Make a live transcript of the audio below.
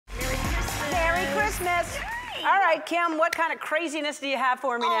Christmas. All right, Kym, what kind of craziness do you have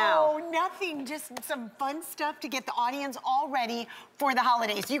for me now? Oh, nothing. Just some fun stuff to get the audience all ready for the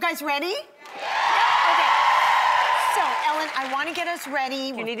holidays. You guys ready? Yeah. Okay. So, Ellen, I want to get us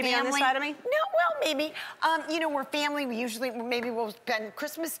ready. Do you need to be on this side of me? No, well, maybe. You know, we're family. We usually, maybe we'll spend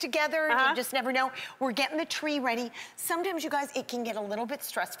Christmas together. You just never know. We're getting the tree ready. Sometimes, you guys, it can get a little bit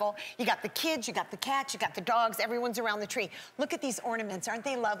stressful. You got the kids, you got the cats, you got the dogs. Everyone's around the tree. Look at these ornaments. Aren't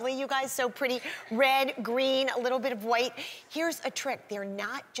they lovely, you guys? So pretty. Red, green, a little bit of white. Here's a trick. They're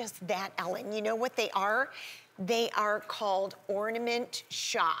not just that, Ellen. You know what they are? They are called ornament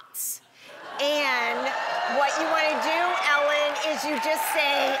shots. And what you want to do, Ellen, is you just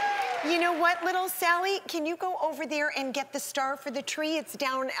say, you know what, little Sally, can you go over there and get the star for the tree? It's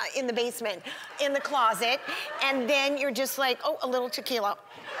down in the basement, in the closet. And then you're just like, oh, a little tequila.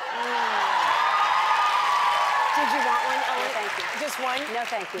 Did you want one, Ellen? No, thank you. Just one? No,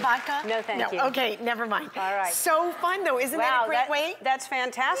 thank you. Vodka? No, thank you. Okay, never mind. All right. So fun, though. Isn't that a great way? That's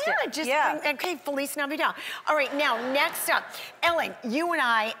fantastic. Yeah, okay, Feliz Navidad. All right, now, next up. Ellen, you and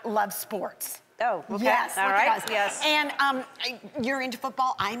I love sports. Oh, okay. Yes, all right, yes. And you're into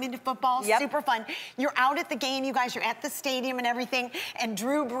football, I'm into football, super fun. You're out at the game, you guys, you're at the stadium and everything, and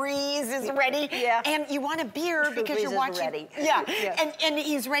Drew Brees is ready. Yeah. And you want a beer because you're watching. Ready. Yeah, and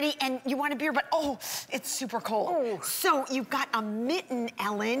he's ready, and you want a beer, but oh, it's super cold. Ooh. So you've got a mitten,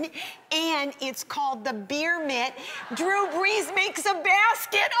 Ellen, and it's called the beer mitt. Drew Brees makes a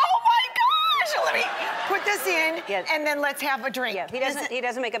basket. Oh my gosh! Let me put this in, and then let's have a drink. Yeah, he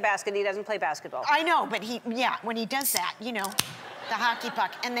doesn't make a basket, he doesn't play basketball. I know, but when he does that, you know, the hockey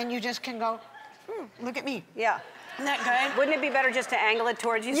puck, and then you just can go, look at me. Yeah. Isn't that good? Wouldn't it be better just to angle it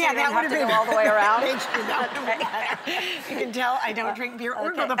towards you so you that don't have would to go all the way around? You can tell I don't drink beer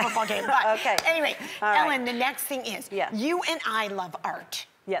or go to the football game. But anyway, Ellen, the next thing is, you and I love art.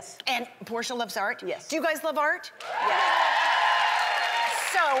 Yes. And Portia loves art. Yes. Do you guys love art? Yes.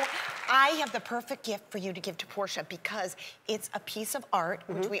 So, I have the perfect gift for you to give to Portia because it's a piece of art,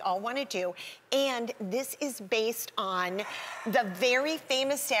 which we all want to do, and this is based on the very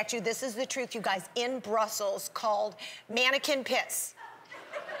famous statue, this is the truth, you guys, in Brussels called Mannequin Piss.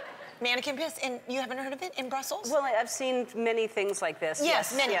 Mannequin Piss, and you haven't heard of it in Brussels? Well, I've seen many things like this.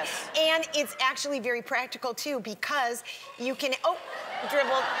 Yes, many. Yes. And it's actually very practical too because you can,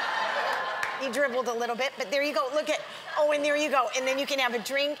 dribbled. He dribbled a little bit, but there you go. Look at, and there you go. And then you can have a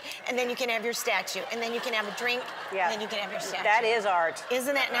drink, and then you can have your statue. And then you can have a drink, and then you can have your statue. That is art.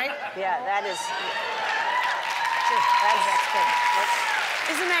 Isn't that nice? Yeah, that is. That's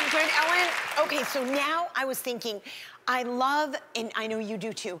good. Isn't that good, Ellen? Okay, so now I was thinking, I love, and I know you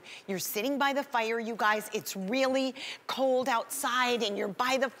do too, you're sitting by the fire, you guys, it's really cold outside, and you're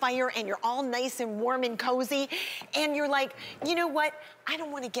by the fire, and you're all nice and warm and cozy, and you're like, you know what? I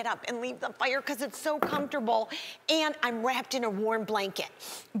don't want to get up and leave the fire because it's so comfortable, and I'm wrapped in a warm blanket.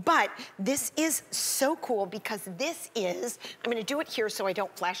 But this is so cool because this is, I'm going to do it here so I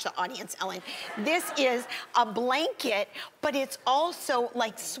don't flash the audience, Ellen. This is a blanket, but it's also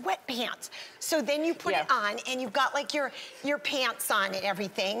like sweatpants. So then you put it on, and you've got like your pants on and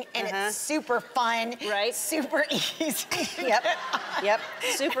everything, and it's super fun. Right. Super easy. Yep.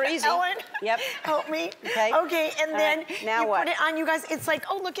 Super easy. Ellen, yep. Help me. Okay. Okay, and then now you what? put it on, you guys. It's like,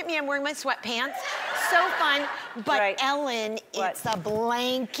 oh, look at me, I'm wearing my sweatpants. So fun. But Ellen, it's a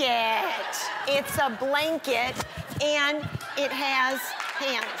blanket. It's a blanket, and it has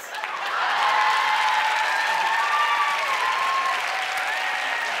hands.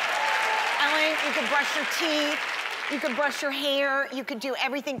 Ellen, you can brush your teeth. You could brush your hair, you could do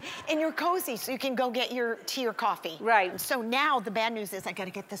everything, and you're cozy, so you can go get your tea or coffee. Right. So now the bad news is I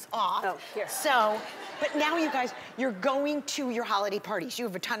gotta get this off. Oh, here. So, but now you guys, you're going to your holiday parties. You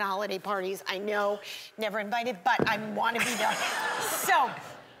have a ton of holiday parties, I know, never invited, but I wanna be there. So,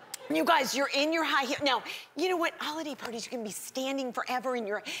 you guys, you're in your high heel. Now, you know what? Holiday parties, you can be standing forever and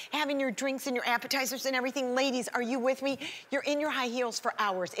you're having your drinks and your appetizers and everything. Ladies, are you with me? You're in your high heels for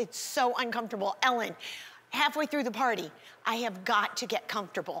hours. It's so uncomfortable. Ellen, halfway through the party, I have got to get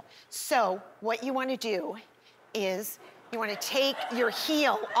comfortable. So what you want to do is you want to take your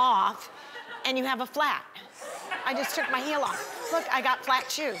heel off and you have a flat. I just took my heel off. Look, I got flat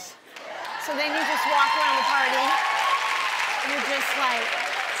shoes. So then you just walk around the party. You're just like,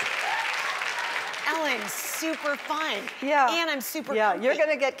 Ellen, super fun. Yeah. And I'm super Yeah, comfy. you're going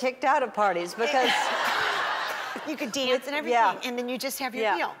to get kicked out of parties because You could dance and everything, and then you just have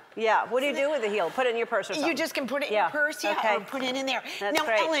your heel. Yeah, what do you do with the heel? Put it in your purse or something? You just can put it in your purse, or put it in there. That's now,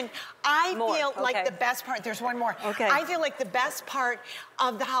 great. Ellen, I feel like the best part, there's one more. I feel like the best part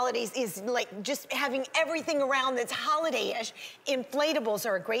of the holidays is like just having everything around that's holiday-ish. Inflatables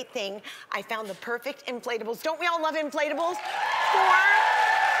are a great thing. I found the perfect inflatables. Don't we all love inflatables? For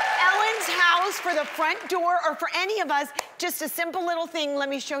Ellen's house, for the front door, or for any of us, just a simple little thing. Let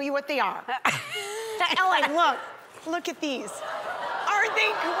me show you what they are. Ellen, look at these. Aren't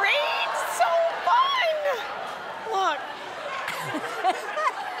they great? So fun. Look.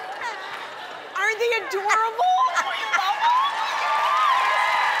 Aren't they adorable? We love them.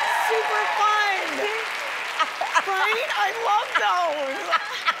 Super fun. Right? I love those.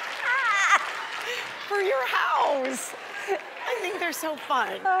 For your house. I think they're so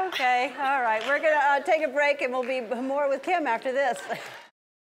fun. Okay, all right. We're gonna take a break and we'll be more with Kym after this.